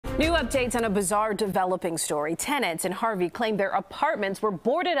New updates on a bizarre developing story. Tenants in Harvey claim their apartments were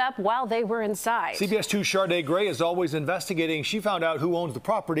boarded up while they were inside. CBS 2's Shardaa Gray is always investigating. She found out who owns the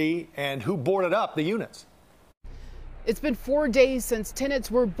property and who boarded up the units. It's been 4 days since tenants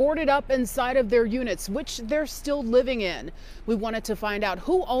were boarded up inside of their units, which they're still living in. We wanted to find out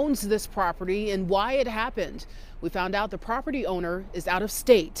who owns this property and why it happened. We found out the property owner is out of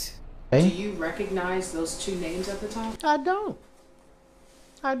state. Do you recognize those two names at the top? I don't.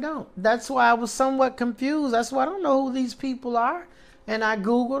 That's why I was somewhat confused. That's why I don't know who these people are. And I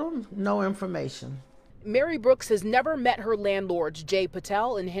Googled them, no information. Mary Brooks has never met her landlords, Jay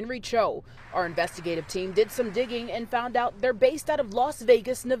Patel and Henry Cho. Our investigative team did some digging and found out they're based out of Las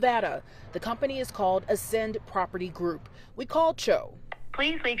Vegas, Nevada. The company is called Ascend Property Group. We called Cho.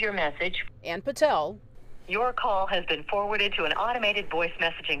 Please leave your message. And Patel. Your call has been forwarded to an automated voice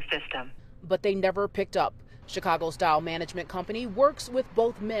messaging system. But they never picked up. Chicago-style management company works with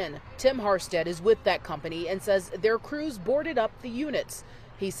both men. Tim Harstead is with that company and says their crews boarded up the units.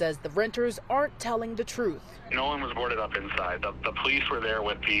 He says the renters aren't telling the truth. No one was boarded up inside. The police were there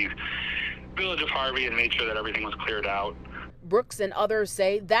with the village of Harvey and made sure that everything was cleared out. Brooks and others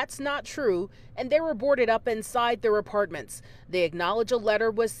say that's not true, and they were boarded up inside their apartments. They acknowledge a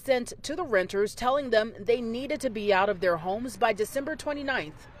letter was sent to the renters telling them they needed to be out of their homes by December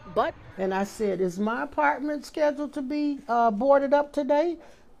 29th. And I said, is my apartment scheduled to be boarded up today?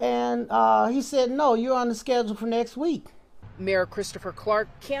 And he said, no, you're on the schedule for next week. Mayor Christopher Clark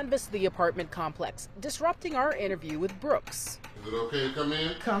canvassed the apartment complex, disrupting our interview with Brooks. Is it okay to come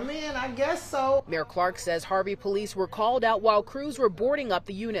in? Come in, I guess so. Mayor Clark says Harvey police were called out while crews were boarding up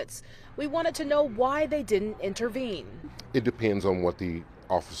the units. We wanted to know why they didn't intervene. It depends on what the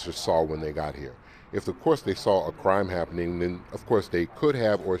officers saw when they got here. If, of course, they saw a crime happening, then, of course, they could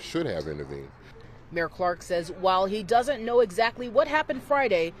have or should have intervened. Mayor Clark says while he doesn't know exactly what happened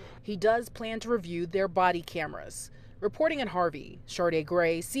Friday, he does plan to review their body cameras. Reporting in Harvey, Shardaa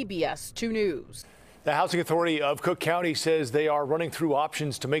Gray, CBS 2 News. The Housing Authority of Cook County says they are running through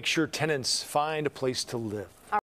options to make sure tenants find a place to live.